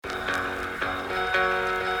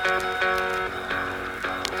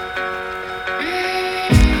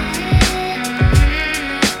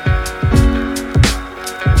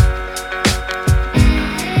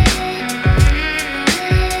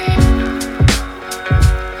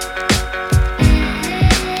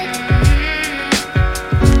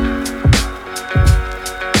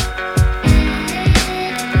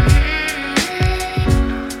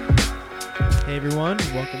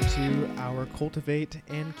Cultivate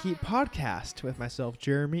and Keep podcast with myself,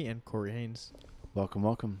 Jeremy, and Corey Haynes. Welcome,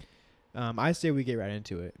 welcome. I say we get right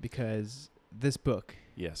into it because this book,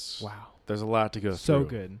 Yes. wow, There's a lot to go so through.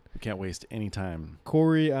 good. We can't waste any time.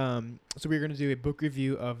 Corey, so we're going to do a book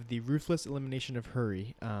review of The Ruthless Elimination of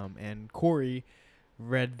Hurry. And Corey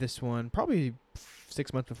read this one probably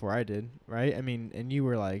 6 months before I did, right? I mean, and you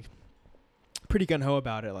were like pretty gung-ho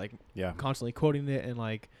about it, like Yeah. constantly quoting it and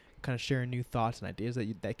like kind of sharing new thoughts and ideas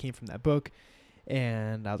that came from that book.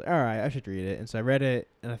 And I was like, all right, I should read it. And so I read it,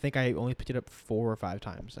 and I think I only picked it up 4 or 5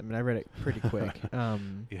 times. I mean, I read it pretty quick.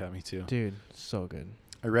 Yeah, me too. Dude, so good.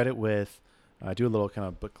 I read it with, I do a little kind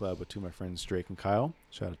of book club with 2 of my friends, Drake and Kyle.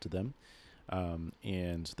 Shout out to them.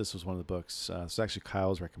 And this was one of the books. It's actually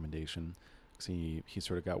Kyle's recommendation. Cause he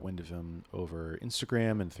sort of got wind of him over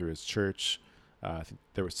Instagram and through his church. I think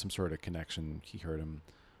there was some sort of connection. He heard him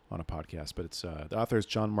on a podcast. But it's the author is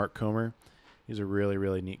John Mark Comer. He's a really,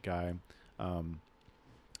 really neat guy.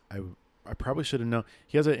 I probably should have known.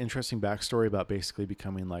 He has an interesting backstory about basically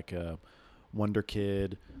becoming like a wonder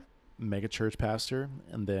kid mega church pastor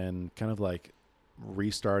and then kind of like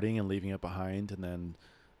restarting and leaving it behind. And then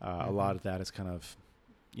a lot of that is kind of,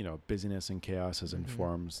 busyness and chaos as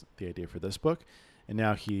informs the idea for this book. And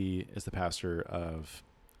now he is the pastor of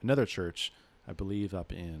another church, I believe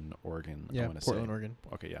up in Oregon. Yeah, Portland, Oregon.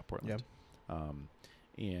 Okay, yeah, Portland. Yeah.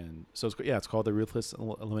 And so it's called The Ruthless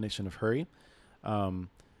Elimination of Hurry.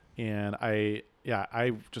 And I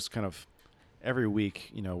just kind of every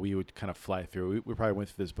week, we would kind of fly through. We probably went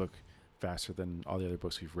through this book faster than all the other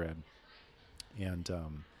books we've read. And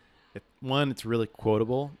it's really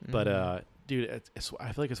quotable, but dude,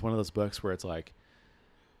 I feel like it's one of those books where it's like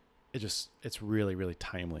it's really, really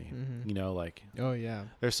timely. Like oh yeah,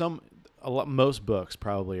 there's most books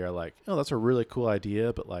probably are like, oh, that's a really cool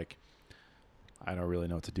idea, but like I don't really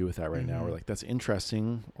know what to do with that right now. Or like that's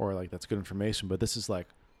interesting, or like that's good information. But this is like,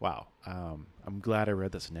 wow, I'm glad I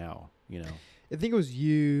read this now. I think it was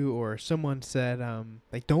you or someone said,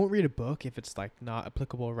 like, don't read a book if it's like not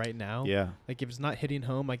applicable right now. Yeah. Like if it's not hitting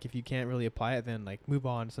home, like if you can't really apply it, then like move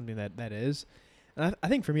on to something that is. And I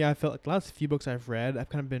think for me, I felt like the last few books I've read, I've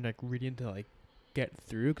kind of been like reading to like get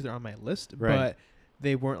through because they're on my list, right. but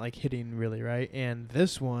they weren't like hitting really right. And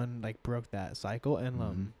this one like broke that cycle.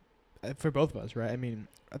 And for both of us, right? I mean,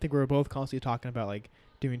 I think we were both constantly talking about like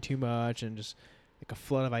doing too much and just like a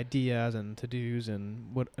flood of ideas and to-dos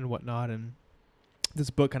and whatnot. And this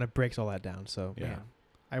book kind of breaks all that down. So yeah,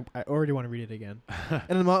 man, I already want to read it again.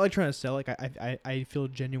 And I'm not like trying to sell. Like I feel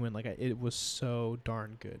genuine. Like it was so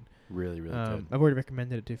darn good. Really, really good. I've already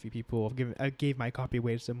recommended it to a few people. I gave my copy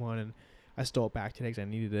away to someone, and I stole it back today because I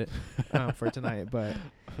needed it for tonight. But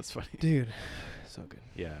that's funny, dude. So good.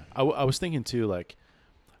 Yeah, I was thinking too, like,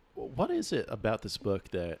 what is it about this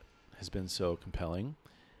book that has been so compelling?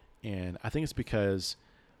 And I think it's because,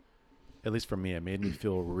 at least for me, it made me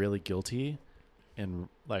feel really guilty and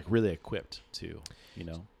like really equipped to,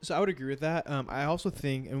 So I would agree with that. I also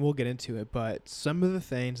think, and we'll get into it, but some of the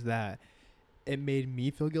things that it made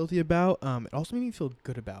me feel guilty about, it also made me feel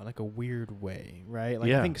good about in like a weird way, right?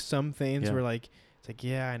 Like I think some things were like, it's like,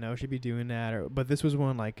 yeah, I know I should be doing that, but this was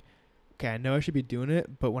one like, okay, I know I should be doing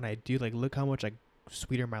it, but when I do, like, look how much like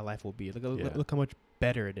sweeter my life will be. Look how much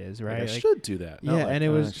better it is, right? Like I should do that. Yeah, and it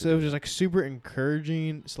was just like super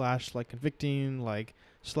encouraging / like convicting, like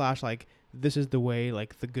 / like this is the way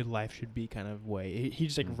like the good life should be kind of way. He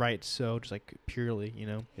just like writes so just like purely,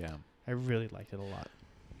 Yeah. I really liked it a lot.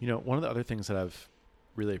 One of the other things that I've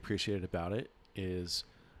really appreciated about it is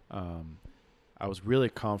I was really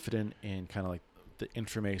confident in kind of like the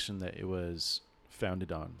information that it was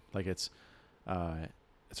founded on. Like it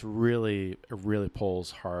really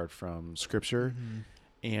pulls hard from scripture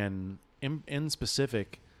and in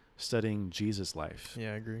specific studying Jesus' life.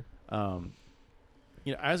 Yeah, I agree.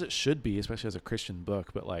 As it should be, especially as a Christian book,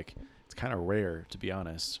 but like it's kind of rare, to be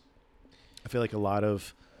honest. I feel like a lot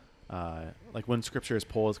of like when scripture is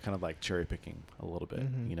pulled, it's kind of like cherry picking a little bit,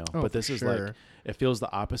 Oh, but this is like, it feels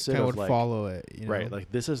the opposite kind of would like follow it, right.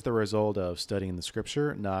 Like this is the result of studying the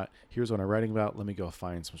scripture, not here's what I'm writing about. Let me go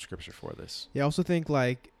find some scripture for this. Yeah, I also think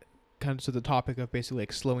like kind of to the topic of basically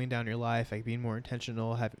like slowing down your life, like being more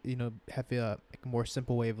intentional, have a more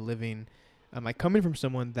simple way of living. Like coming from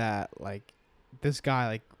someone that like this guy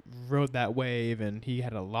like rode that wave and he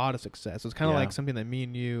had a lot of success. So it's kind of like something that me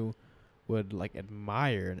and you would like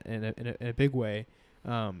admire in a big way,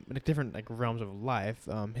 in like different like realms of life.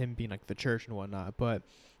 Him being like the church and whatnot, but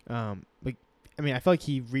like I mean, I feel like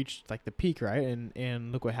he reached like the peak, right?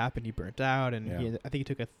 And look what happened. He burnt out, and I think he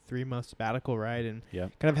took a 3-month sabbatical, right? And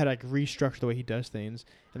kind of had to like restructure the way he does things.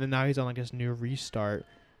 And then now he's on like this new restart.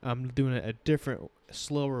 doing it a different,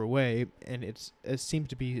 slower way, and it seems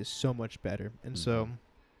to be so much better. And so,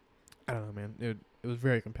 I don't know, man. It was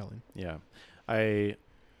very compelling. Yeah. I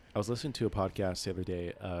was listening to a podcast the other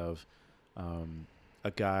day of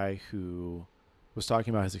a guy who was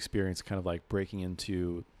talking about his experience kind of like breaking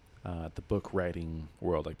into the book writing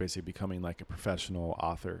world, like basically becoming like a professional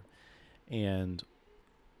author. And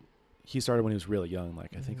he started when he was really young,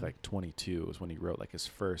 like I think like 22 was when he wrote like his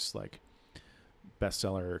first like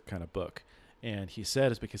bestseller kind of book. And he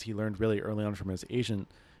said it's because he learned really early on from his agent.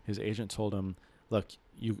 His agent told him, look,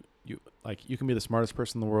 you can be the smartest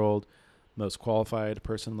person in the world, most qualified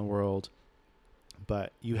person in the world,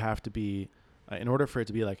 but you have to be, in order for it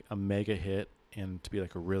to be like a mega hit and to be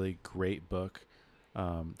like a really great book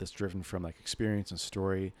that's driven from like experience and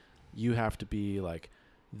story, you have to be like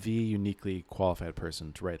the uniquely qualified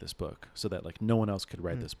person to write this book, so that like no one else could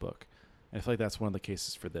write this book. And I feel like that's one of the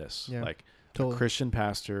cases for this. Yeah, like totally. A Christian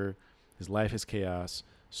pastor, his life is chaos,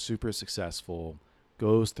 super successful,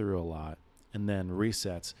 goes through a lot, and then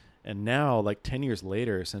resets. And now, like 10 years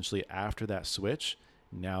later, essentially after that switch,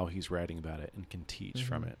 now he's writing about it and can teach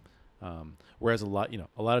from it. Whereas a lot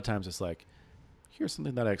of times it's like, here's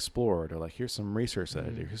something that I explored, or like, here's some research that I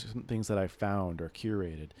did, here's some things that I found or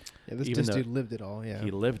curated. Yeah, this dude lived it all. Yeah,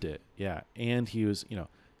 he lived it. Yeah, and he was,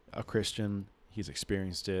 a Christian. He's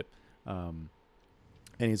experienced it, and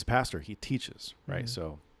he's a pastor. He teaches, right?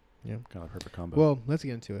 So, yeah, kind of a perfect combo. Well, let's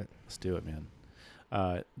get into it. Let's do it, man.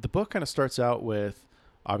 The book kind of starts out with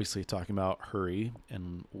obviously talking about hurry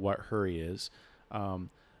and what hurry is,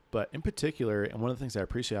 but in particular, and one of the things I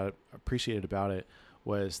appreciated about it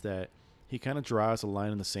was that he kind of draws a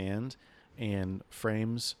line in the sand and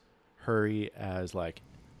frames hurry as like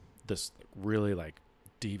this really like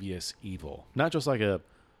devious evil, not just like a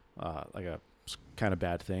kind of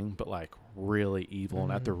bad thing, but like really evil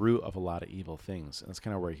and at the root of a lot of evil things. And that's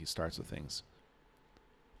kind of where he starts with things.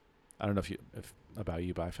 I don't know if about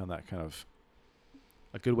you, but I found that kind of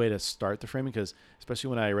a good way to start the framing, because especially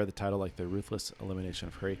when I read the title, like The Ruthless Elimination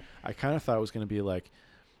of Hurry, I kind of thought it was going to be like,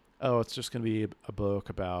 oh, it's just going to be a book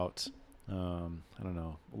about, I don't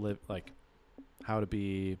know, like how to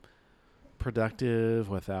be productive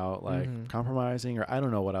without like compromising, or I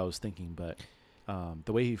don't know what I was thinking, but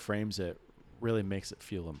the way he frames it really makes it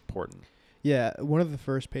feel important. Yeah, one of the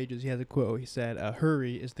first pages, he has a quote. He said,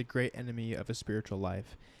 hurry is the great enemy of a spiritual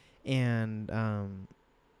life. And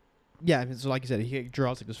yeah, I mean, so like you said, he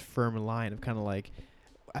draws like this firm line of kind of like,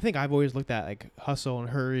 I think I've always looked at like hustle and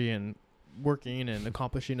hurry and working and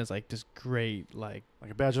accomplishing as like this great like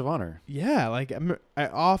a badge of honor. Yeah, like I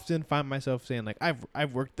often find myself saying like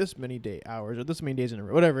I've worked this many hours or this many days in a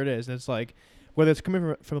row, whatever it is. And it's like, whether it's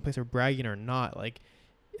coming from a place of bragging or not, like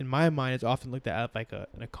in my mind, it's often looked at like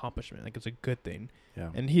an accomplishment, like it's a good thing. Yeah.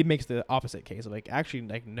 And he makes the opposite case of like, actually,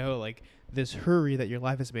 like, no, like this hurry that your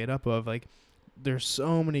life is made up of, like there's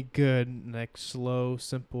so many good, like slow,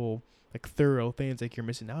 simple, like thorough things like you're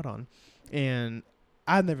missing out on. And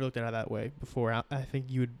I've never looked at it that way before. I think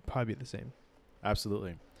you would probably be the same.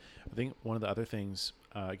 Absolutely. I think one of the other things,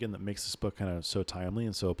 again, that makes this book kind of so timely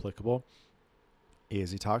and so applicable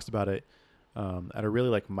is he talks about it at a really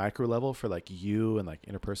like micro level for like you and like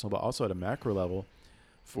interpersonal, but also at a macro level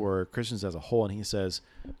for Christians as a whole. And he says,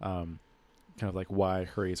 kind of like why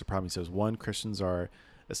hurry is a problem. He says, one, Christians are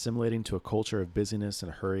assimilating to a culture of busyness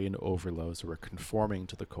and hurry and overload. So we're conforming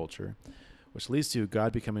to the culture, which leads to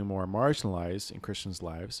God becoming more marginalized in Christians'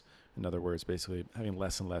 lives. In other words, basically having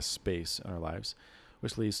less and less space in our lives,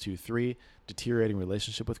 which leads to 3, deteriorating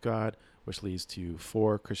relationship with God, which leads to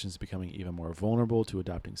 4, Christians becoming even more vulnerable to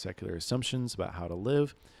adopting secular assumptions about how to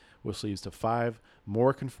live, which leads to 5,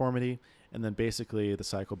 more conformity, and then basically the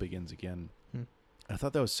cycle begins again. I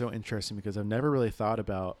thought that was so interesting because I've never really thought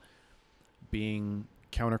about being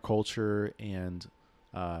counterculture and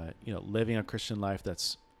living a Christian life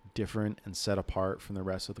that's different and set apart from the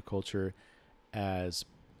rest of the culture as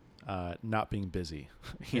not being busy,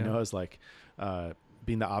 as like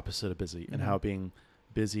being the opposite of busy, and how being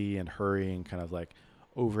busy and hurrying, kind of like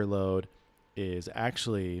overload, is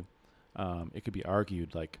actually it could be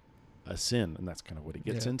argued like a sin, and that's kind of what it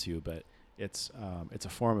gets into. But it's a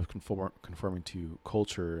form of conforming to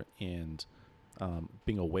culture and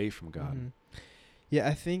being away from God. Yeah,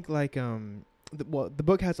 I think like the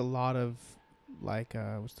book has a lot of like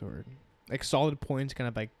what's the word, like solid points, kind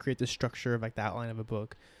of like create the structure of like the outline of a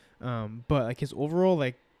book, but like his overall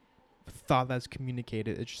like thought that's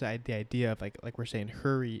communicated, it's just the idea of like we're saying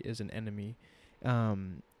hurry is an enemy,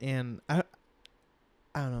 and I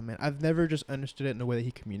don't know, man, I've never just understood it in the way that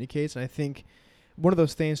he communicates. And I think one of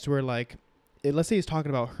those things to where like let's say he's talking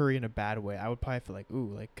about hurry in a bad way, I would probably feel like,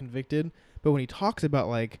 ooh, like convicted. But when he talks about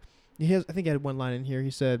like, I think he had one line in here.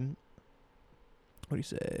 He said, what do you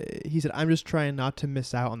say? He said, I'm just trying not to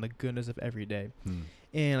miss out on the goodness of every day.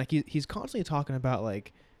 And like he's constantly talking about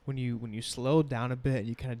like when you slow down a bit,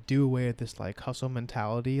 you kind of do away with this like hustle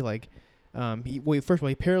mentality. Like, first of all,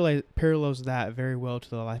 he parallels that very well to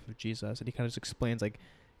the life of Jesus, and he kind of just explains like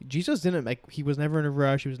Jesus didn't like he was never in a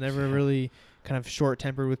rush. He was never really kind of short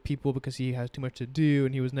tempered with people because he has too much to do,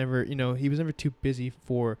 and he was never too busy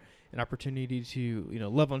for an opportunity to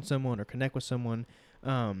love on someone or connect with someone.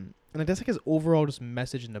 And that's like his overall just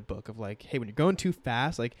message in the book of like, hey, when you're going too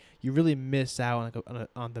fast, like you really miss out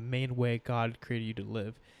on the main way God created you to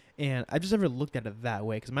live. And I just never looked at it that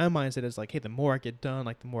way, because my mindset is like, hey, the more I get done,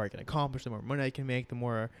 like the more I can accomplish, the more money I can make, the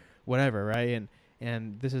more whatever, right?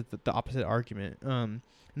 And this is the opposite argument.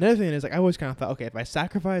 Another thing is like I always kind of thought, okay, if I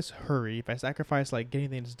sacrifice hurry, if I sacrifice like getting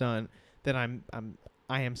things done, then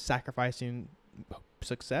I am sacrificing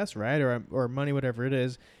success, right, or money, whatever it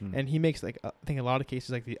is. And he makes like I think a lot of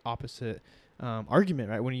cases like the opposite argument,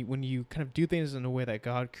 right? When you kind of do things in a way that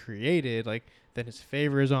God created, like then His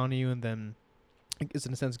favor is on you, and then it's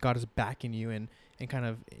in a sense God is backing you and kind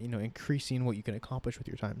of increasing what you can accomplish with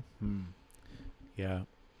your time. Yeah.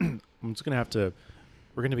 I'm just gonna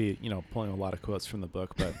we're gonna be pulling a lot of quotes from the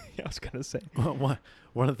book, but yeah, I was gonna say one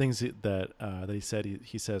of the things that he said,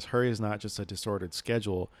 he says hurry is not just a disordered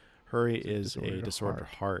schedule, hurry is a disordered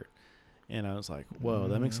heart. And I was like, whoa,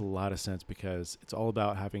 that makes a lot of sense, because it's all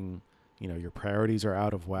about having your priorities are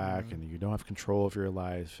out of whack, and you don't have control of your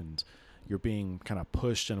life, and you're being kind of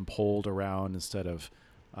pushed and pulled around instead of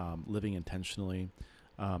living intentionally.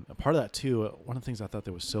 And part of that too, one of the things I thought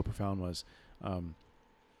that was so profound was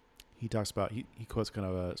he talks about, he quotes kind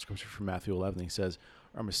of a scripture from Matthew 11. He says,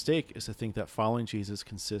 our mistake is to think that following Jesus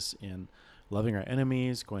consists in loving our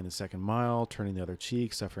enemies, going the second mile, turning the other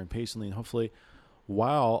cheek, suffering patiently and hopefully,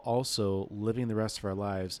 while also living the rest of our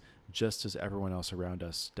lives just as everyone else around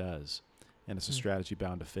us does. And it's a strategy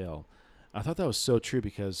bound to fail. I thought that was so true,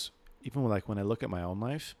 because even when I look at my own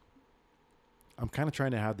life, I'm kind of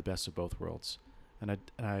trying to have the best of both worlds. And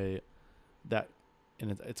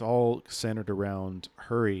it's all centered around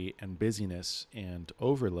hurry and busyness and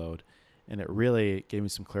overload. And it really gave me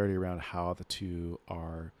some clarity around how the two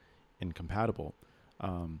are incompatible.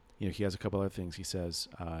 He has a couple other things. He says,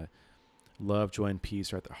 love, joy, and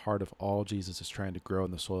peace are at the heart of all Jesus is trying to grow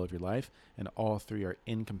in the soil of your life. And all three are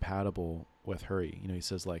incompatible with hurry. He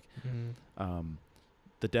says like,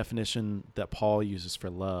 the definition that Paul uses for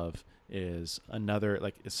love is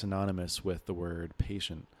is synonymous with the word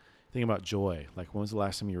patient. Think about joy. Like, when was the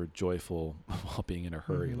last time you were joyful while being in a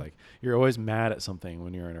hurry? Like, you're always mad at something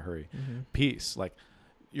when you're in a hurry. Peace. Like,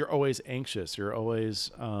 you're always anxious. You're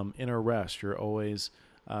always in a rush. You're always,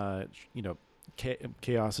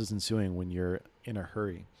 chaos is ensuing when you're in a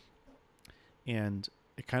hurry. And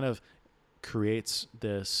it kind of creates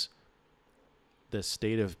this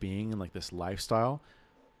state of being and like this lifestyle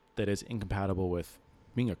that is incompatible with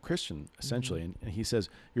being a Christian, essentially. And he says,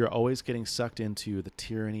 you're always getting sucked into the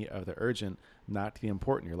tyranny of the urgent, not the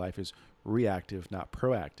important. Your life is reactive, not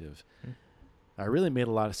proactive. It really made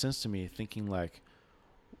a lot of sense to me, thinking like,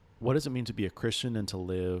 what does it mean to be a Christian and to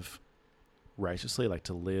live righteously, like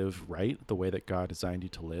to live right the way that God designed you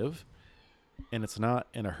to live? And it's not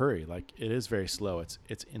in a hurry. Like, it is very slow.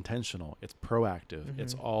 It's intentional. It's proactive.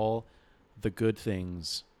 It's all the good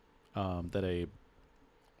things that a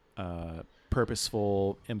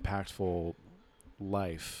purposeful, impactful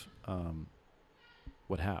life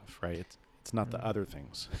would have, right? It's not the other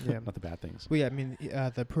things, not the bad things. Well, yeah, I mean,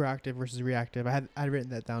 the proactive versus reactive. I had written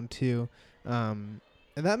that down too, and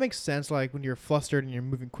that makes sense. Like, when you're flustered and you're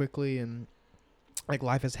moving quickly, and like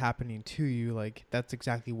life is happening to you, like that's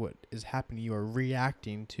exactly what is happening. You are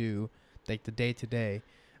reacting to like the day to day,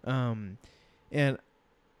 and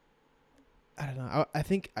I don't know. I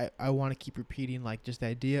think I want to keep repeating like just the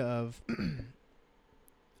idea of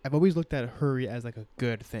I've always looked at hurry as like a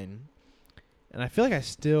good thing, and I feel like I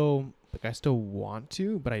still want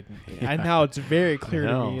to, but I now it's very clear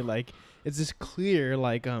to me, like it's just clear,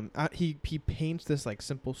 like he paints this like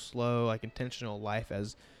simple, slow, like intentional life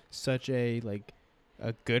as such a like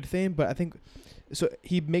a good thing, but I think so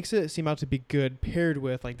he makes it seem out to be good paired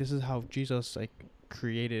with like this is how Jesus like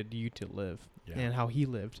created you to live and how he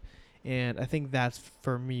lived. And I think that's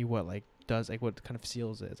for me what like does like what kind of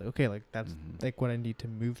seals it. It's like, okay, like that's like what I need to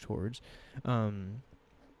move towards. Oh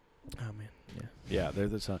man, yeah.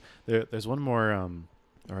 There's one more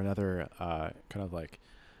or another kind of like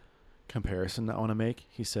comparison I want to make.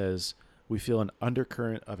 He says, we feel an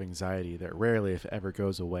undercurrent of anxiety that rarely, if ever,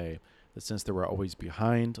 goes away. the sense that we're always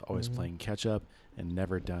behind, always Mhm. playing catch up, and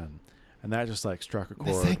never done. And that just like struck a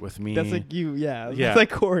That's chord like- with me. That's like you, yeah. Yeah, That's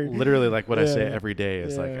like Corey. Literally like what I say Yeah. every day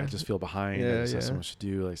is like I Yeah. just feel behind. I Yeah, just have so yeah. much to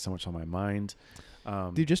do, like so much on my mind.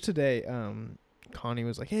 Dude, just today, Connie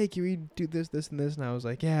was like, "Hey, can we do this, this, and this?" And I was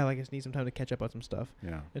like, "Yeah, like I just need some time to catch up on some stuff."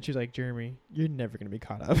 Yeah. And she's like, "Jeremy, you're never gonna be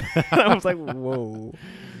caught up." I was like, "Whoa."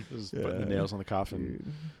 Just putting the Yeah. nails on the coffin.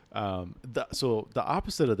 Dude. So the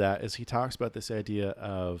opposite of that is he talks about this idea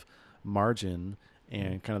of margin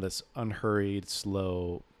and kind of this unhurried,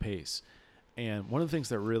 slow pace. And one of the things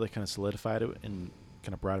that really kind of solidified it and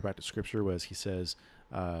kind of brought it back to scripture was he says,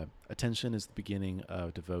 attention is the beginning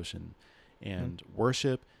of devotion, and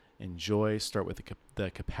worship and joy start with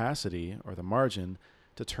the capacity or the margin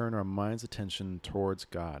to turn our mind's attention towards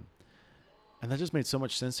God. And that just made so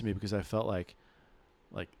much sense to me because I felt like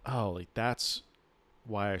that's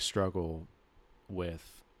why I struggle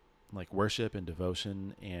with like worship and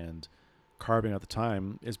devotion and carving out the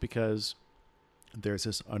time, is because there's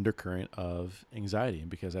this undercurrent of anxiety, and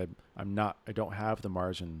because I don't have the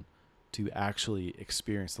margin to actually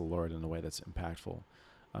experience the Lord in a way that's impactful.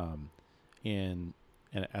 And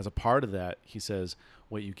as a part of that, he says,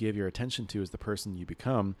 what you give your attention to is the person you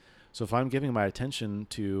become. So if I'm giving my attention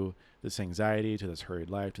to this anxiety, to this hurried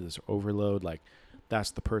life, to this overload, like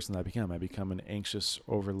that's the person I become. I become an anxious,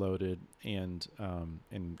 overloaded, and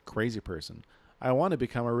crazy person. I want to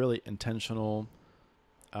become a really intentional,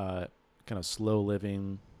 kind of slow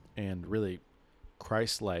living and really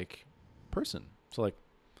Christ-like person. So like,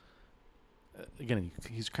 again,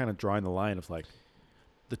 he's kind of drawing the line of like,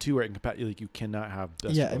 the two are incompatible. Like you cannot have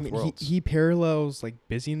best Yeah, of I both mean, worlds. he parallels like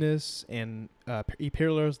busyness, and he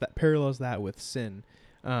parallels that with sin.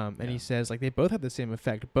 And Yeah. he says like they both have the same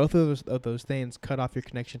effect. Both of those things cut off your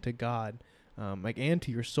connection to God, like and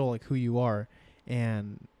to your soul, like who you are.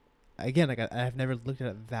 And again, like I've never looked at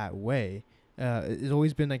it that way. It's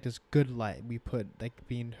always been like this good light we put, like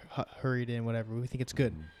being hurried in, whatever we think it's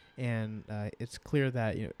good, Mhm. and it's clear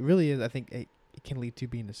that it really is. I think it can lead to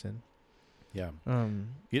being to sin. Yeah.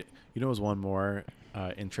 You know, was one more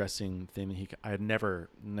interesting thing I had never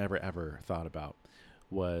ever thought about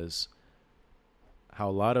was how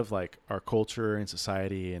a lot of like our culture and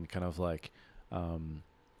society and kind of like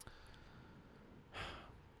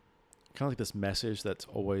this message that's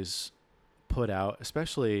always put out,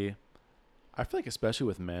 especially I feel like especially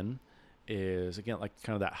with men, is again like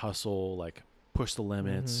kind of that hustle, like push the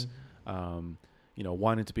limits,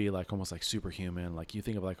 wanting to be like almost like superhuman. Like you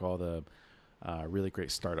think of like all the really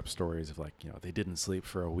great startup stories of like, they didn't sleep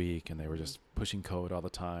for a week and they were just pushing code all the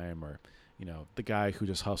time, or, the guy who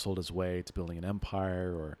just hustled his way to building an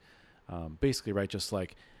empire, or basically, right, just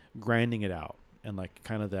like grinding it out, and like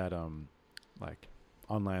kind of that like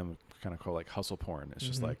online kind of called like hustle porn. It's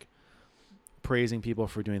just like praising people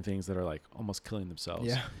for doing things that are like almost killing themselves.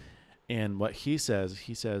 Yeah. And what he says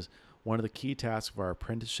one of the key tasks of our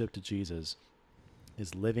apprenticeship to Jesus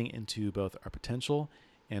is living into both our potential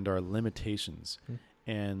and our limitations.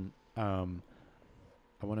 And I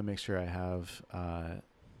want to make sure I have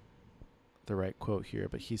the right quote here,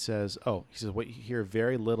 but he says what you hear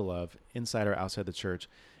very little of inside or outside the church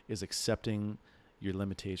is accepting your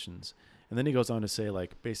limitations. And then he goes on to say,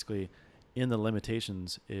 like, basically in the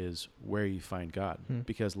limitations is where you find God,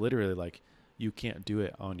 because literally, like, you can't do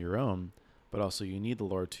it on your own, but also you need the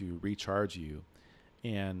Lord to recharge you.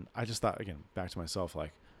 And I just thought, again, back to myself,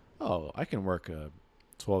 like, oh, I can work a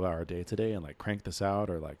 12-hour day today and like crank this out,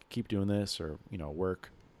 or like keep doing this, or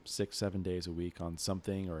work 6-7 days a week on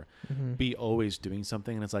something, or be always doing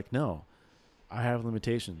something. And it's like, no, I have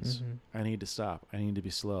limitations. I need to stop. I need to be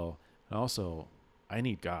slow. And also I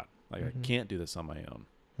need God. Like I can't do this on my own.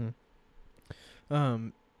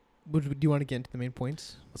 Do you want to get into the main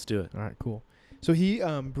points? Let's do it. All right, cool. So he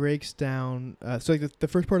breaks down. So like the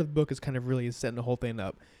first part of the book is kind of really setting the whole thing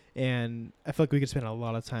up, and I feel like we could spend a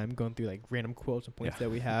lot of time going through like random quotes and points that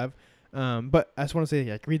we have. But I just want to say,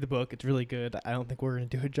 like, read the book. It's really good. I don't think we're going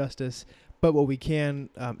to do it justice, but what we can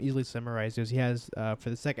easily summarize is he has for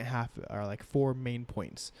the second half are like 4 main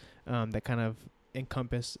points that kind of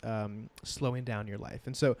encompass slowing down your life.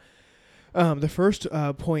 And so the first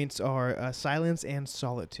points are silence and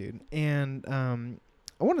solitude. And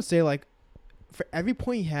I want to say, like, for every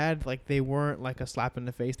point he had, like, they weren't like a slap in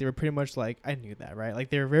the face. They were pretty much like, I knew that, right? Like,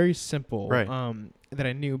 they were very simple, right. That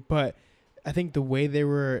I knew. But I think the way they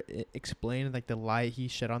were explained, like the light he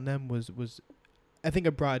shed on them was I think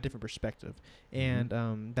it brought a different perspective.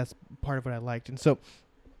 And that's part of what I liked. And so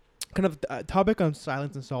kind of topic on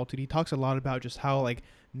silence and solitude, he talks a lot about just how like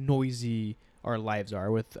noisy our lives are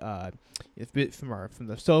with from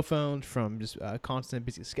the cell phones, from just constant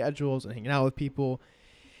busy schedules and hanging out with people.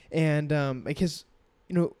 And because,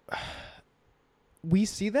 you know, we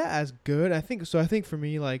see that as good. I think so. I think for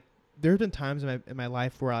me, like, there have been times in my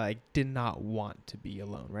life where I like did not want to be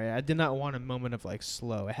alone, right? I did not want a moment of like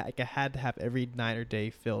slow. I had to have every night or day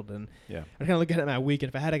filled, and Yeah. I kind of look at it my week, and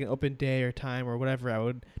if I had like an open day or time or whatever, I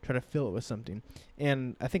would try to fill it with something.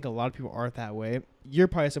 And I think a lot of people are that way. You're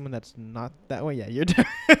probably someone that's not that way. Yeah, you're.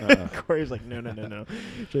 Corey's like, no,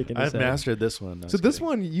 shaking his I've head. mastered this one. No, So just this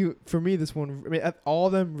kidding. for me, this one, I mean, all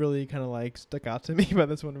of them really kind of like stuck out to me, but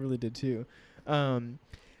this one really did too.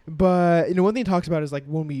 But you know, one thing he talks about is like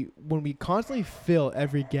when we constantly fill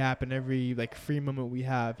every gap and every like free moment we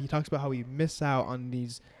have. He talks about how we miss out on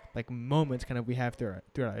these like moments kind of we have throughout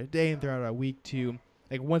our day and throughout our week to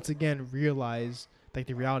like once again realize like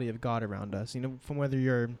the reality of God around us. You know, from whether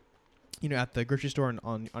you're, you know, at the grocery store and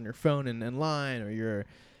on your phone and in line, or you're,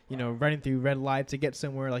 you know, running through red lights to get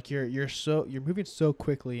somewhere. Like you're moving so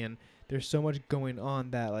quickly, and there's so much going on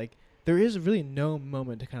that like there is really no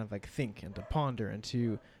moment to kind of like think and to ponder and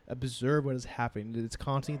to observe what is happening. It's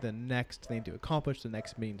constantly the next thing to accomplish, the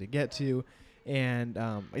next meeting to get to, and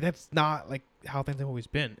like that's not like how things have always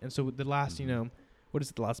been. And so the last, you know, what is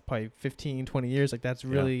it, the last probably 15, 20 years, like that's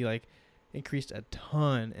really like increased a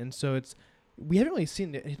ton. And so it's, we haven't really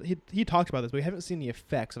seen it. He talked about this, but we haven't seen the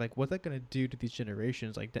effects of like what's that going to do to these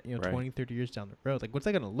generations, like, you know, 20, 30 years down the road. Like what's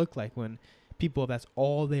that going to look like when people, that's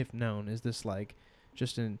all they've known is this like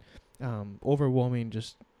just an overwhelming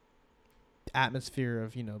just atmosphere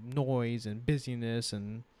of, you know, noise and busyness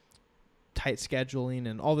and tight scheduling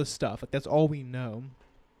and all this stuff. Like that's all we know.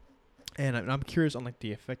 And I'm curious on like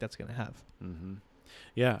the effect that's going to have. Mm-hmm.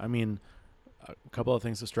 Yeah. I mean, a couple of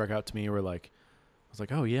things that struck out to me were like, I was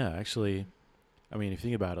like, oh yeah, actually, I mean, if you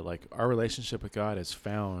think about it, like our relationship with God is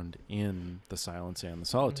found in the silence and the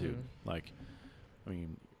solitude. Mm-hmm. Like, I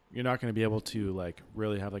mean, you're not going to be able to like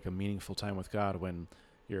really have like a meaningful time with God when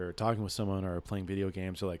you're talking with someone or playing video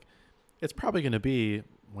games, or like, it's probably going to be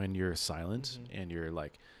when you're silent and you're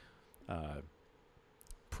like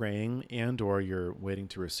praying and or you're waiting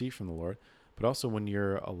to receive from the Lord, but also when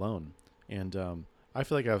you're alone. And I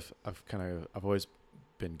feel like I've always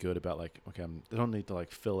been good about like, okay, I don't need to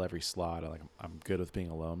like fill every slot. I'm good with being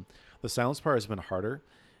alone. The silence part has been harder,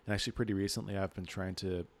 and actually pretty recently I've been trying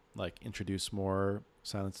to like introduce more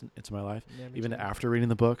silence into my life. Yeah, even after reading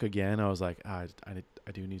the book again, I was like, I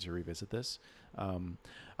do need to revisit this.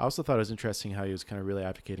 I also thought it was interesting how he was kind of really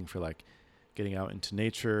advocating for like getting out into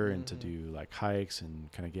nature and to do like hikes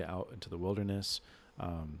and kind of get out into the wilderness.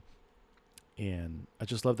 And I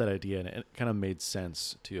just love that idea, and it kind of made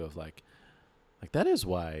sense too of like that is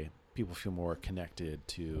why people feel more connected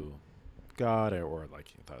to God or like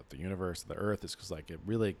the universe, the earth, is because like it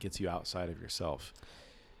really gets you outside of yourself.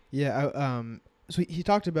 Yeah. So he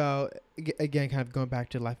talked about, again, kind of going back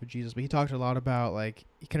to the life of Jesus, but he talked a lot about like,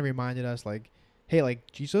 he kind of reminded us like, hey,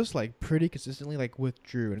 like Jesus like pretty consistently like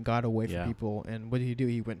withdrew and got away from people. And what did he do?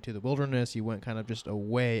 He went to the wilderness. He went kind of just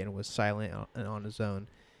away and was silent and on his own.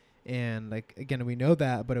 And like, again, we know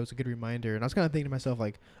that, but it was a good reminder. And I was kind of thinking to myself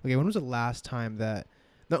like, okay, when was the last time that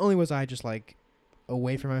not only was I just like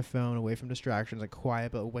away from my phone, away from distractions, like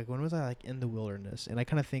quiet, but like when was I like in the wilderness? And I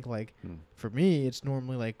kind of think like for me, it's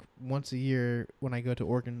normally like once a year when I go to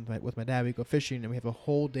Oregon with my dad, we go fishing and we have a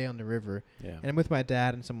whole day on the river. Yeah. And I'm with my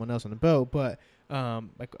dad and someone else on the boat, but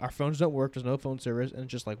like our phones don't work. There's no phone service, and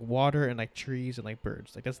it's just like water and like trees and like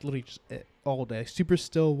birds. Like that's literally just it all day. Super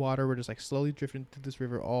still water. We're just like slowly drifting through this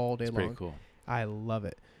river all day long. Pretty cool. I love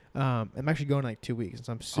it. I'm actually going in like 2 weeks,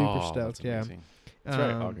 so I'm super stoked. That's amazing. That's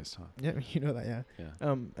right, August, huh? Yeah, you know that,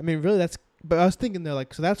 yeah. I mean, really, but I was thinking though,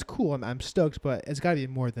 like, so that's cool. I'm stoked, but it's got to be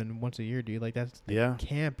more than once a year, dude. Like,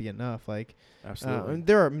 can't be enough. Like, absolutely. And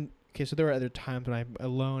there are other times when I'm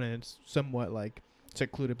alone and it's somewhat like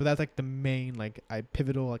secluded, but that's like the main, like,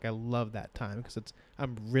 pivotal. Like, I love that time because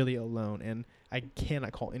I'm really alone and I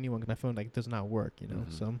cannot call anyone because my phone like does not work, you know.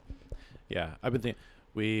 So, yeah, I've been thinking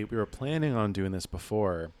we were planning on doing this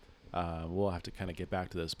before. We'll have to kind of get back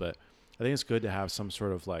to this, but I think it's good to have some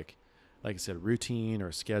sort of like I said, routine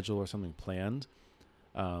or schedule or something planned.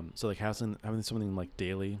 So like having something like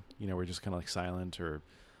daily, you know, we're just kind of like silent, or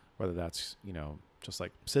whether that's, you know, just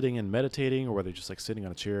like sitting and meditating, or whether you're just like sitting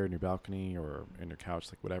on a chair in your balcony or in your couch,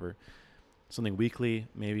 like whatever. Something weekly,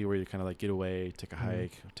 maybe, where you kind of like get away, take a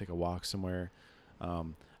hike, take a walk somewhere.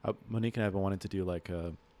 Monique and I have been wanting to do like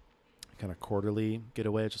a kind of quarterly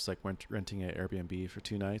getaway, just like renting an Airbnb for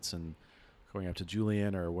 2 nights and going up to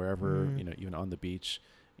Julian or wherever, you know, even on the beach,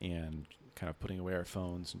 and kind of putting away our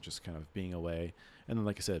phones and just kind of being away. And then,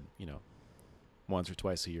 like I said, you know, once or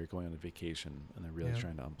twice a year going on a vacation and then really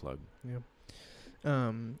trying to unplug.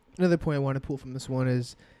 Yeah. Another point I want to pull from this one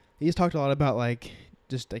is he just talked a lot about like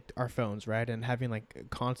just like our phones, right? And having like a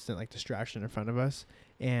constant like distraction in front of us,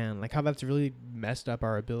 and like how that's really messed up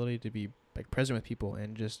our ability to be like present with people,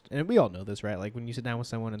 and we all know this, right? Like when you sit down with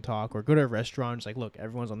someone and talk or go to a restaurant, it's like, look,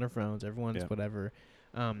 everyone's on their phones, everyone's whatever.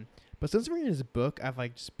 But since reading this book, I've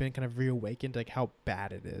like just been kind of reawakened to like how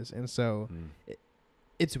bad it is, and so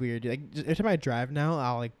it's weird. Like just every time I drive now,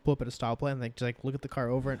 I'll like pull up at a stoplight and like just like look at the car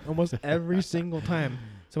over, and almost every single time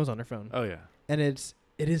someone's on their phone. Oh yeah. And it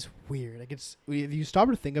is weird. Like if you stop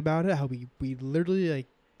to think about it, how we literally like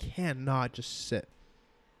cannot just sit.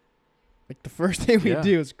 Like the first thing we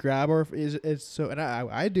do is grab our it's so, and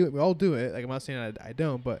I do it. We all do it. Like I'm not saying I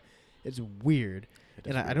don't, but it's weird,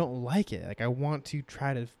 and I don't like it. Like I want to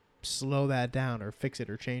try to slow that down or fix it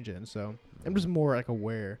or change it. And so I'm just more like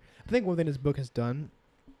aware. I think one thing this book has done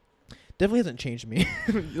definitely hasn't changed me,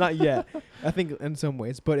 not yet. I think in some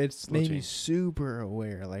ways, but it's made me super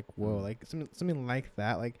aware. Like whoa, like something like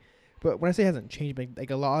that. Like, but when I say it hasn't changed,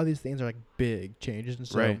 like a lot of these things are like big changes. And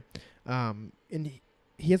so, and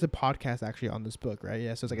he has a podcast actually on this book, right?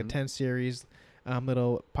 Yeah, so it's like a 10 series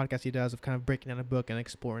little podcast he does of kind of breaking down a book and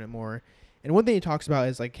exploring it more. And one thing he talks about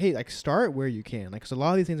is like, hey, like start where you can. Like, so a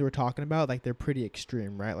lot of these things that we're talking about, like they're pretty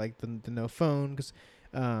extreme, right? Like the no phone, because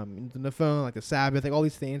the phone, like the Sabbath, like all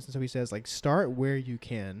these things. And so he says like start where you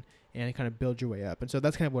can and kind of build your way up. And so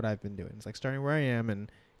that's kind of what I've been doing. It's like starting where I am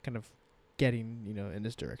and kind of getting, in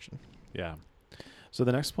this direction. Yeah. So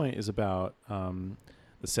the next point is about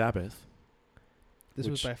the Sabbath. This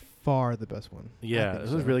was by far the best one. Yeah,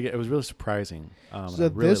 this was really good. It was really surprising. So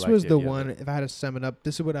this was the one, if I had to sum it up,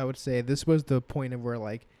 this is what I would say. This was the point of where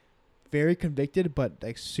like very convicted, but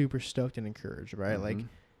like super stoked and encouraged, right? Like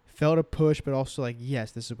felt a push, but also like,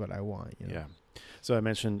 yes, this is what I want. Yeah. So I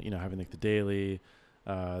mentioned, having like the daily,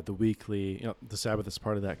 the weekly, the Sabbath is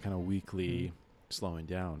part of that kind of weekly slowing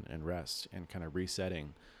down and rest and kind of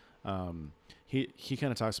resetting. He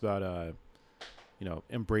kind of talks about,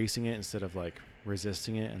 embracing it instead of like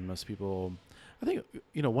resisting it. And most people, I think,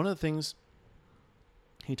 one of the things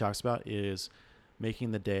he talks about is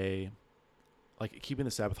making the day, like keeping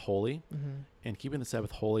the Sabbath holy, and keeping the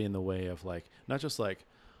Sabbath holy in the way of like, not just like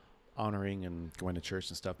honoring and going to church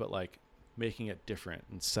and stuff, but like making it different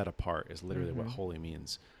and set apart is literally what holy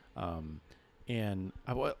means. And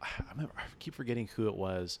I remember, I keep forgetting who it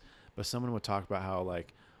was, but someone would talk about how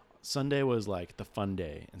like Sunday was like the fun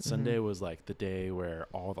day, and Sunday was like the day where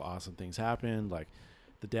all the awesome things happened. Like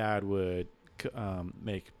the dad would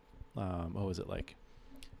make what was it, like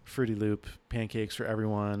Fruity Loop pancakes for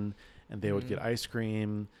everyone, and they would get ice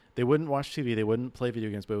cream. They wouldn't watch TV, they wouldn't play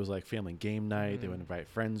video games, but it was like family game night. They would invite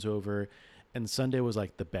friends over, and Sunday was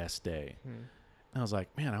like the best day. And I was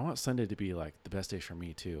like, man, I want Sunday to be like the best day for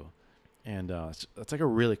me too. And it's like a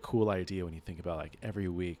really cool idea when you think about like every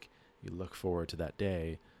week you look forward to that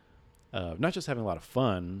day. Not just having a lot of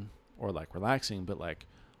fun or like relaxing, but like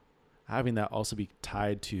having that also be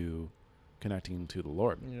tied to connecting to the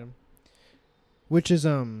Lord. Yeah. Which is,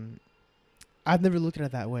 I've never looked at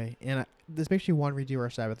it that way. And this makes me want to redo our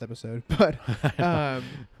Sabbath episode, but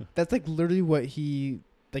that's like literally what he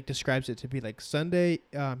like describes it to be. Like Sunday,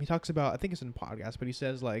 he talks about, I think it's in a podcast, but he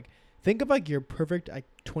says like, think of like your perfect like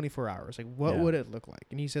 24 hours. Like what would it look like?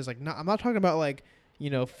 And he says like, I'm not talking about like,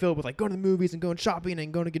 filled with like going to the movies and going shopping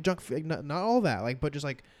and going to get junk food, like, not all that, like, but just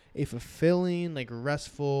like a fulfilling, like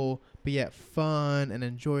restful, but yet fun and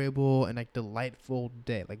enjoyable and like delightful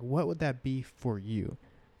day. Like, what would that be for you?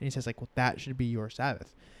 And he says like, well, that should be your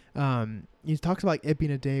Sabbath. He talks about like it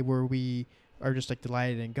being a day where we are just like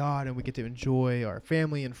delighted in God and we get to enjoy our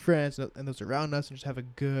family and friends and those around us and just have a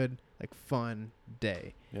good, like fun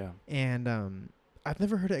day. Yeah. And I've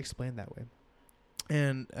never heard it explained that way.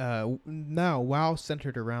 And now, while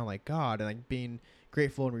centered around like God and like being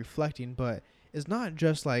grateful and reflecting, but it's not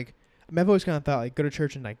just like, I've always kind of thought like go to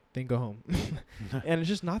church and like then go home, and it's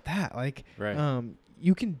just not that. Like,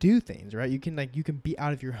 you can do things, right? You can be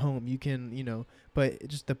out of your home. You can, but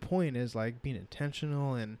just the point is like being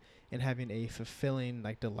intentional and having a fulfilling,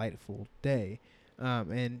 like delightful day.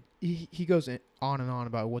 And he goes on and on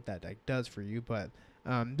about what that like does for you. But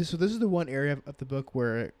this is the one area of the book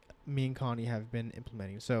where me and Connie have been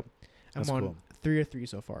implementing. So I'm on 3 or 3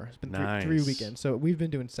 so far. It's been three weekends. So we've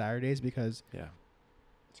been doing Saturdays because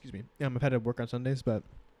excuse me, I've had to work on Sundays, but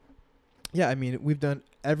yeah, I mean, we've done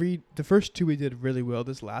the first 2 we did really well.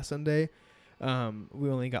 This last Sunday, we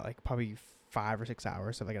only got like probably 5 or 6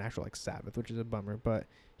 hours of like an actual like Sabbath, which is a bummer, but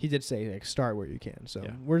he did say like start where you can. So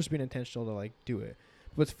we're just being intentional to like do it.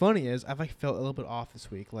 What's funny is I've like felt a little bit off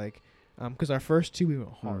this week. Like, Because our first two we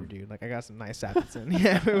went hard, dude. Like I got some nice Sabbaths in.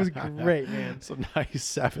 Yeah, it was great, man. Some nice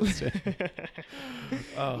Sabbaths in.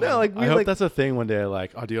 No, like we I hope like, that's a thing one day.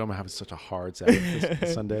 Like, oh, dude, I'm gonna have such a hard Sabbath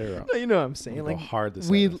this Sunday. Or no, you know what I'm saying. I'm Like go hard this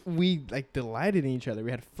we Sabbath. we like delighted in each other.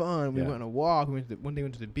 We had fun. We Yeah. went on a walk. We went to one day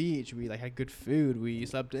went to the beach. We like had good food. We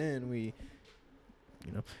slept in. We,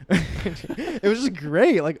 you know, it was just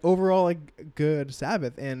great. Like overall, like good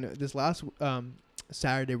Sabbath. And this last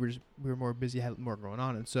Saturday, we were more busy, had more going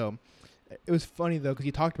on, and so it was funny though because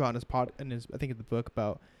he talked about in his I think in the book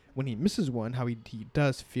about when he misses one, how he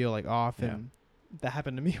does feel like off, Yeah. and that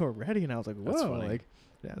happened to me already, and I was like, whoa, That's funny. like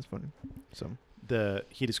yeah, it's funny. So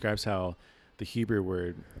He describes how the Hebrew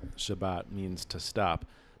word Shabbat means to stop,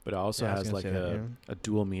 but it also Yeah, I was has gonna like say that, a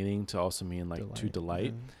dual meaning to also mean like to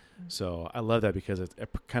delight. Yeah. So I love that because it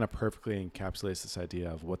kind of perfectly encapsulates this idea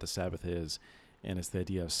of what the Sabbath is, and it's the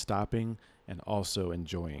idea of stopping and also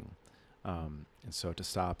enjoying. And so to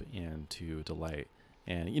stop and to delight.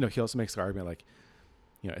 And, you know, he also makes the argument like,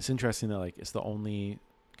 you know, it's interesting that like it's the only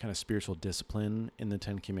kind of spiritual discipline in the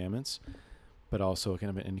 10 Commandments, but also kind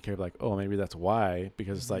of an indicator of like, oh, maybe that's why,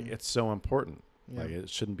 because it's like, Mhm. it's so important. Yeah. Like it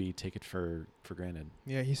shouldn't be taken for granted.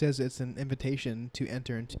 Yeah, he says it's an invitation to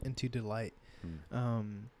enter into delight.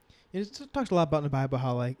 It talks a lot about in the Bible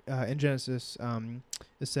how like in Genesis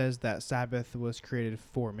it says that Sabbath was created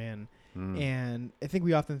for man, and I think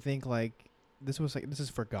we often think like this is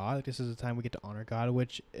for God, like, this is a time we get to honor God,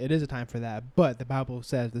 which it is a time for that, but the Bible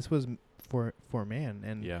says this was for man,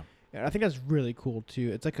 and Yeah. I think that's really cool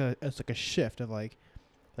too. It's like a shift of like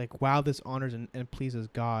wow, this honors and pleases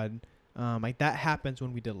God. Like that happens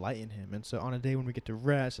when we delight in Him, and so on a day when we get to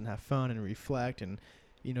rest and have fun and reflect and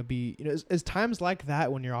it's times like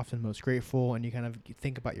that when you're often most grateful and you kind of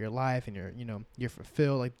think about your life and you're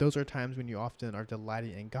fulfilled. Like those are times when you often are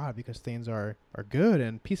delighting in God because things are good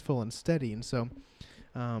and peaceful and steady, and so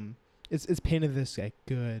it's painted this like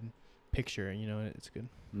good picture. It's good.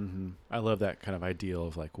 Mm-hmm. I love that kind of ideal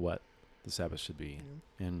of like what the Sabbath should be,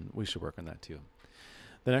 and we should work on that too.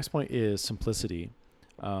 The next point is simplicity.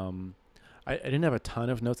 I didn't have a ton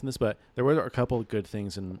of notes on this, but there were a couple of good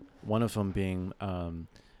things, and one of them being, I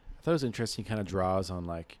thought it was interesting. He kind of draws on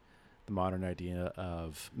like the modern idea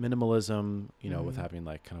of minimalism, with having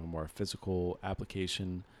like kind of a more physical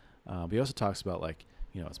application. But he also talks about like,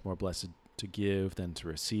 it's more blessed to give than to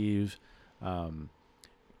receive. And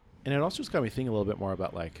it also just got me thinking a little bit more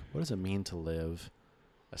about like, what does it mean to live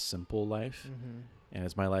a simple life? And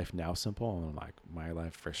is my life now simple? And I'm like, my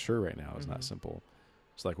life for sure right now is not simple.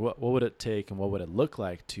 It's like, what would it take and what would it look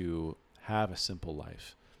like to have a simple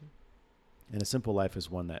life? And a simple life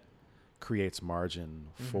is one that creates margin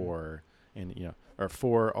for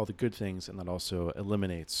all the good things, and that also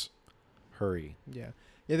eliminates hurry. Yeah.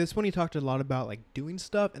 This one he talked a lot about like doing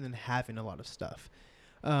stuff and then having a lot of stuff.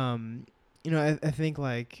 I think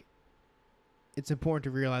like it's important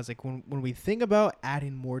to realize like when we think about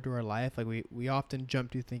adding more to our life, like we often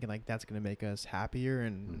jump to thinking like that's going to make us happier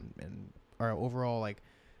and our overall like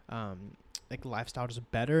lifestyle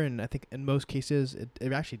just better, and I think in most cases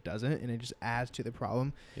it actually doesn't, and it just adds to the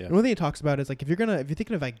problem. And one thing he talks about is like if you're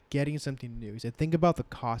thinking of like getting something new, he said think about the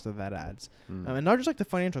cost that adds, and not just like the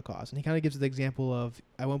financial cost. And he kind of gives the example of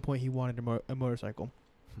at one point he wanted a motorcycle,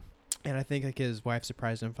 and I think like his wife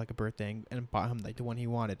surprised him for like a birthday and bought him like the one he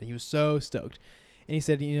wanted, and he was so stoked. And he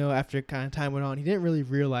said, after kind of time went on, he didn't really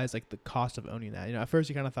realize like the cost of owning that. At first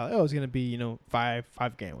he kind of thought, oh, it's gonna be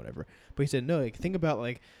 $5,000 whatever. But he said, no, like think about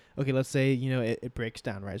like, okay, let's say it breaks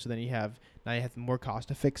down, right? So then you have more cost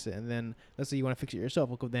to fix it, and then let's say you want to fix it yourself.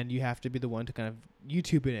 Well, then you have to be the one to kind of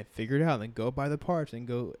YouTube it and figure it out, and then go buy the parts and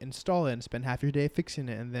go install it and spend half your day fixing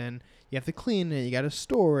it, and then you have to clean it, you got to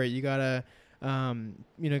store it, you got to got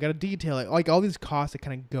to detail it, like all these costs that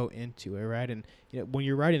kind of go into it, right? And when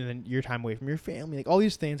you're riding, then your time away from your family, like all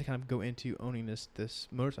these things that kind of go into owning this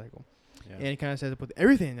motorcycle. And it kind of says with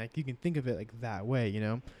everything, like you can think of it like that way,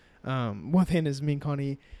 One thing is me and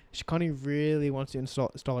Connie really wants to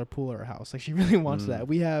install our pool at our house. Like she really wants that.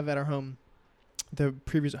 We have at our home, the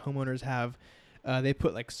previous homeowners have, they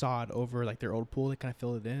put like sod over like their old pool. They kind of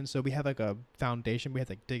filled it in. So we have like a foundation. We have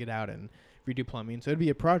to like dig it out and redo plumbing. So it'd be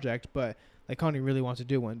a project, but like Connie really wants to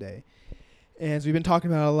do it one day. And so we've been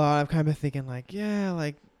talking about it a lot. I've kind of been thinking like, yeah,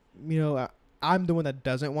 like, I'm the one that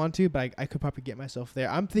doesn't want to, but I could probably get myself there.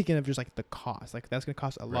 I'm thinking of just like the cost. Like that's going to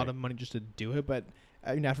cost a lot of money just to do it. But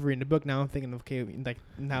after reading the book now, I'm thinking, okay, like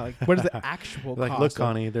now, like what is the actual like, cost? look,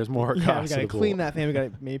 Connie, there's more cost. Yeah, we got to clean that thing. We got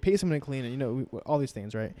to maybe pay someone to clean it, all these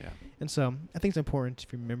things, right? Yeah. And so I think it's important to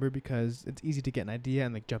remember because it's easy to get an idea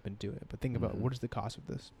and like jump and do it. But think about what is the cost of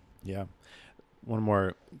this? Yeah. One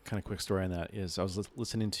more kind of quick story on that is I was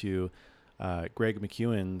listening to Greg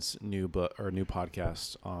McKeown's new book or new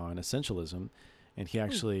podcast on essentialism. And he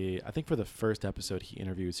actually, I think for the first episode, he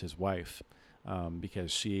interviews his wife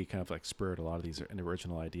because she kind of like spurred a lot of these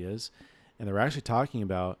original ideas. And they were actually talking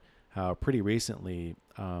about how pretty recently,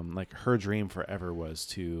 like her dream forever was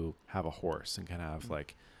to have a horse and kind of have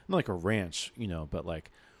like, not like a ranch, you know, but like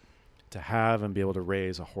to have and be able to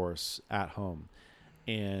raise a horse at home.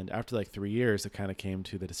 And after like 3 years, it kind of came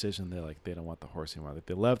to the decision that like they don't want the horse anymore. Like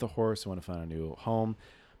they love the horse, they want to find a new home,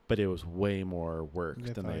 but it was way more work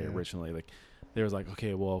than they originally like. They was like,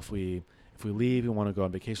 okay, well if we leave, we want to go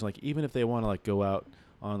on vacation. Like even if they want to like go out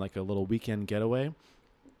on like a little weekend getaway,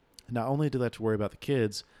 not only do they have to worry about the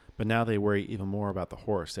kids, but now they worry even more about the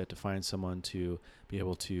horse. They have to find someone to be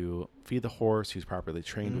able to feed the horse, who's properly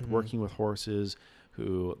trained with working with horses,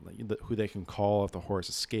 who they can call if the horse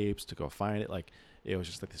escapes to go find it. Like it was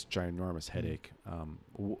just like this ginormous headache,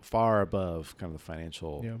 far above kind of the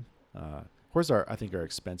financial. Horses I think are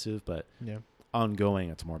expensive, but ongoing,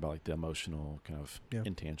 it's more about like the emotional kind of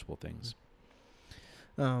intangible things.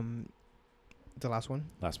 The last one.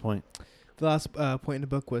 Last point. The last point in the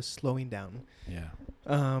book was slowing down. Yeah.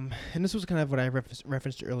 And this was kind of what I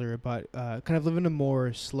referenced earlier, but kind of living a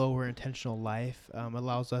more slower, intentional life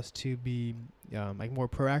allows us to be like more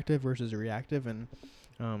proactive versus reactive, and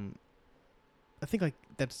I think like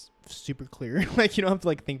that's super clear. Like you don't have to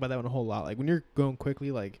like think about that one a whole lot. Like when you're going quickly,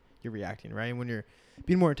 like you're reacting, right? And when you're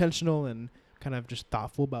being more intentional and kind of just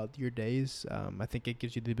thoughtful about your days, I think it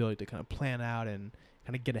gives you the ability to kind of plan out and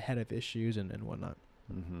kind of get ahead of issues and whatnot.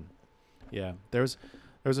 Mm-hmm. Yeah, there was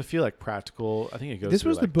a few like practical. I think it goes. This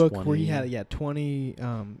was like the book 20. where he had 20.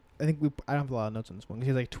 I think I don't have a lot of notes on this one. He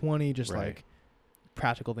has like 20 just like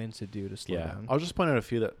practical things to do to slow down. I'll just point out a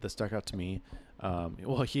few that stuck out to me.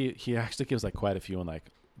 Well, he actually gives like quite a few, and like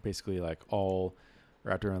basically like all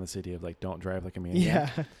wrapped around this idea of like don't drive like a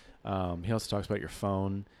maniac. Yeah. He also talks about your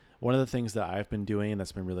phone. One of the things that I've been doing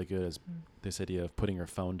that's been really good is this idea of putting your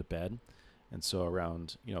phone to bed. And so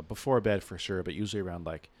around, before bed for sure, but usually around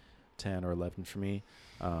like 10 or 11 for me,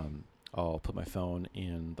 I'll put my phone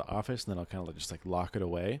in the office and then I'll kind of just like lock it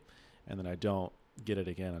away. And then I don't get it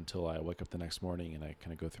again until I wake up the next morning and I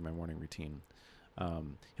kind of go through my morning routine.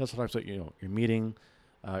 He also talks about, your meeting,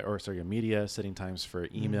 your media, setting times for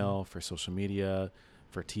email, for social media,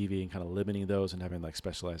 for TV, and kind of limiting those and having like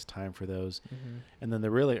specialized time for those. And then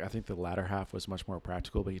I think the latter half was much more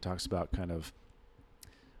practical, but he talks about kind of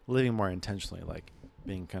living more intentionally, like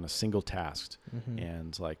being kind of single tasked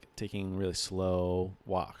and like taking really slow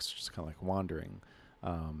walks, just kind of like wandering,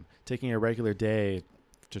 taking a regular day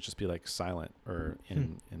to just be like silent or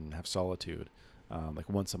and have solitude, like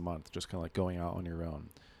once a month, just kind of like going out on your own,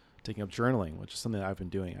 taking up journaling, which is something that I've been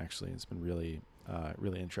doing actually. It's been really,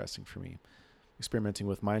 really interesting for me. Experimenting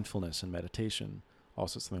with mindfulness and meditation,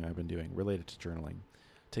 also something I've been doing related to journaling.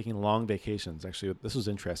 Taking long vacations. Actually, this was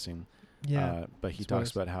interesting. But he talks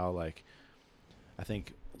about how like, I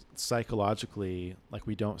think psychologically, like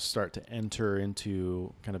we don't start to enter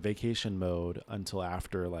into kind of vacation mode until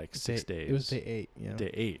after like 6 days. It was day 8. Yeah.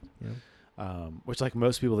 Day 8. Yeah. Which like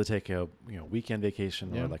most people, they take a weekend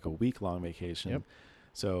vacation or like a week-long vacation. Yep.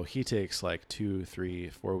 So he takes like 2, 3,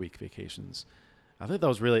 4 week vacations. I think that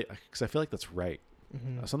was really, because I feel like that's right.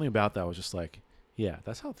 Something about that was just like, yeah,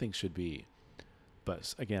 that's how things should be.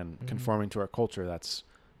 But again, conforming to our culture, that's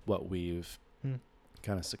what we've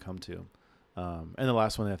kind of succumbed to. And the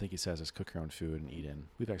last one that I think he says is cook your own food and eat in.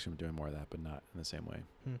 We've actually been doing more of that, but not in the same way.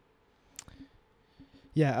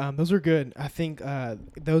 Yeah, those are good. I think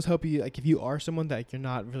those help you, like if you are someone that you're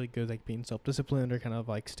not really good like being self-disciplined or kind of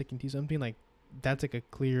like sticking to something, like that's like a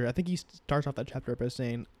clear, I think he starts off that chapter by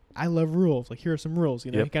saying, I love rules. Like here are some rules.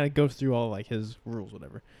 He kind of goes through all like his rules,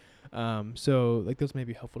 whatever. So like those may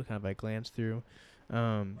be helpful to kind of like glance through.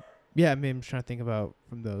 Yeah, I mean, I'm just trying to think about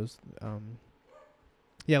from those.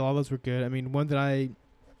 Yeah, a lot of those were good. I mean, one that I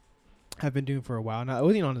have been doing for a while now, it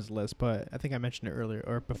wasn't on his list, but I think I mentioned it earlier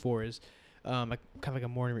or before, is like kind of like a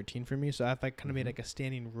morning routine for me. So I've like kind of made like a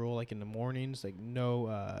standing rule, like in the mornings, like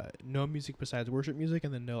no music besides worship music,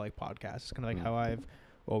 and then no like podcasts. It's kind of like how I've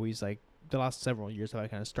always like the last several years how I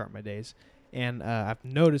kind of start my days. And I've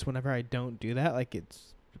noticed whenever I don't do that, like it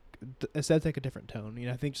sets like a different tone.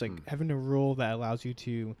 I think just like having a rule that allows you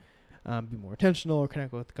to be more intentional or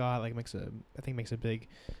connect with God, like makes a big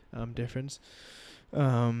difference.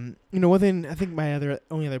 One thing, I think my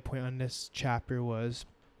only other point on this chapter was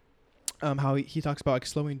how he talks about like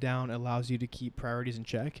slowing down allows you to keep priorities in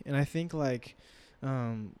check. And I think like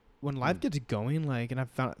when life gets going, like, and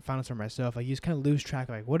I've found this for myself, like you just kind of lose track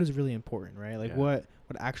of like what is really important, right? Like what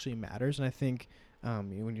actually matters. And I think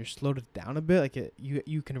when you're slowed down a bit, like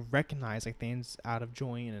you can recognize like things out of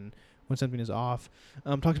joint and when something is off.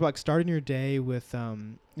 Talks about like starting your day with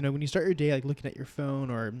when you start your day like looking at your phone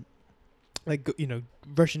or like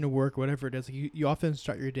rushing to work, whatever it is. Like you often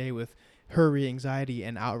start your day with hurry, anxiety,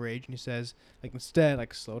 and outrage. And he says like instead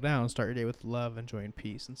like slow down, start your day with love and joy and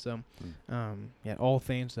peace. And so all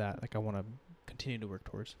things that like I want to continue to work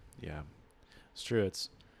towards. Yeah, it's true. It's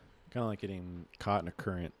kind of like getting caught in a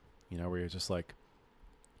current, where you're just like,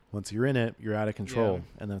 once you're in it, you're out of control,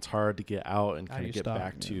 and then it's hard to get out and kind of get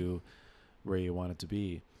back to where you want it to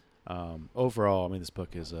be. Overall, I mean, this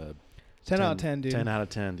book is a 10 out of 10, dude. 10 out of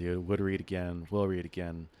 10, dude. Would read again. Will read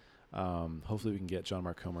again. Hopefully we can get John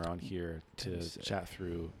Mark Comer on here to chat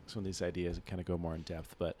through some of these ideas and kind of go more in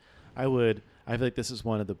depth. But I feel like this is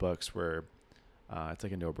one of the books where it's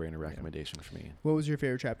like a no-brainer recommendation for me. What was your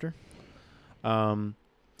favorite chapter?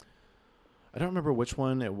 I don't remember which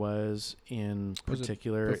one it was in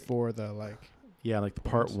particular. Before the like the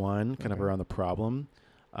part one, kind of around the problem.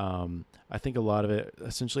 I think a lot of it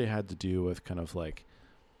essentially had to do with kind of like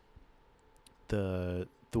the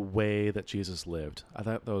way that Jesus lived. I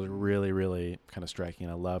thought that was really, really kind of striking.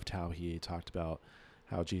 I loved how he talked about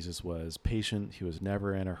how Jesus was patient. He was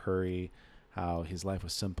never in a hurry, how his life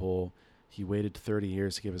was simple. He waited 30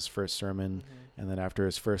 years to give his first sermon. And then after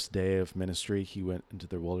his first day of ministry, he went into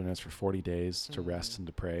the wilderness for 40 days to rest and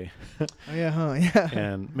to pray.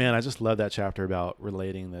 And man, I just love that chapter about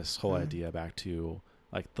relating this whole idea back to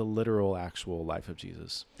like the literal actual life of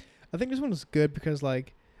Jesus. I think this one is good because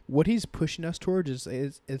like what he's pushing us towards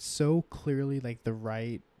is so clearly like the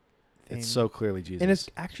right thing. It's so clearly Jesus. And it's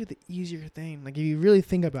actually the easier thing. Like if you really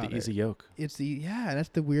think about the easy yoke. It's that's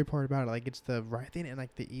the weird part about it. Like it's the right thing and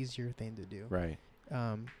like the easier thing to do. Right.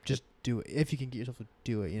 Just do it. If you can get yourself to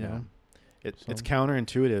do it, know. It's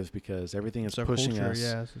counterintuitive because everything is pushing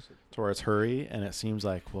culture, us towards hurry, and it seems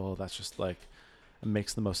like, well, that's just like it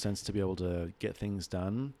makes the most sense to be able to get things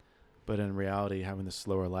done, but in reality, having the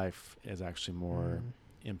slower life is actually more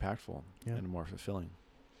impactful and more fulfilling.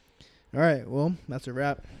 All right, well, that's a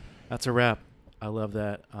wrap. That's a wrap. I love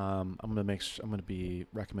that. I'm gonna be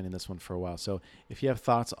recommending this one for a while. So if you have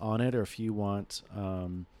thoughts on it, or if you want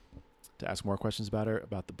to ask more questions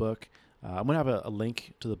about the book, I'm going to have a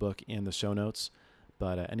link to the book in the show notes,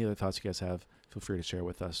 but any other thoughts you guys have, feel free to share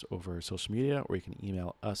with us over social media, or you can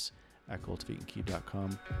email us at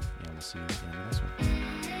cultivateandkeep.com, and we'll see you in the next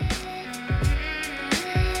one.